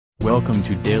Welcome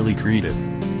to Daily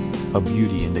Kreative, a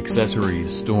beauty and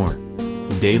accessories store.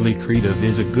 Daily Kreative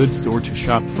is a good store to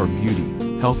shop for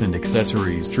beauty, health and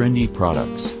accessories, trendy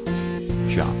products.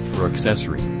 Shop for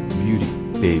accessory, beauty,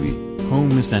 baby,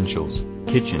 home essentials,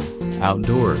 kitchen,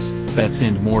 outdoors, pets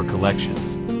and more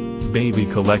collections. Baby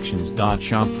collections.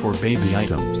 Shop for baby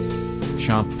items.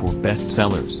 Shop for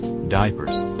bestsellers,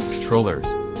 diapers, strollers,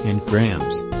 and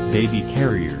prams, baby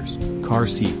carriers, car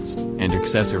seats, and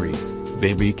accessories,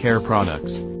 baby care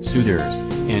products, suitors,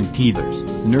 and teethers,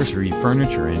 nursery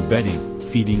furniture and bedding,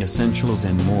 feeding essentials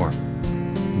and more.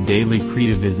 Daily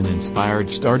Kreative is an inspired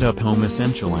startup home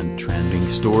essential and trending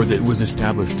store that was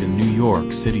established in New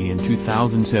York City in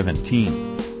 2017.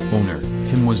 Owner,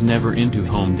 Tim, was never into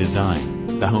home design,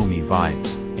 the homey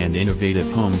vibes, and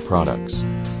innovative home products.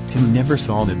 Tim never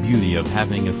saw the beauty of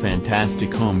having a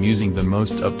fantastic home using the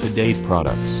most up-to-date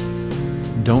products.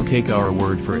 Don't take our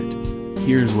word for it.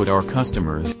 Here's what our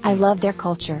customers. I love their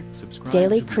culture.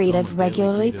 Daily Kreative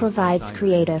regularly provides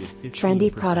creative,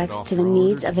 trendy products to the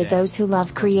needs of those who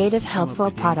love creative,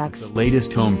 helpful products. The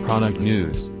latest home product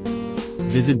news.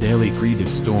 Visit Daily Kreative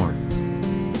store.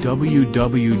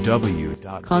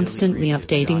 Constantly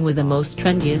updating with the most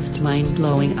trendiest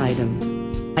mind-blowing items.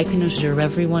 I can assure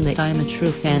everyone that I'm a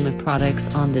true fan of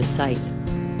products on this site.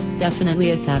 Definitely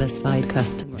a satisfied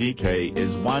customer. DK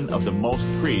is one of the most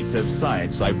creative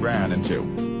sites I've ran into.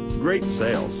 Great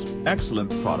sales,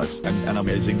 excellent products and an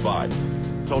amazing vibe.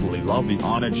 Totally love the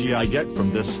energy I get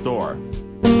from this store.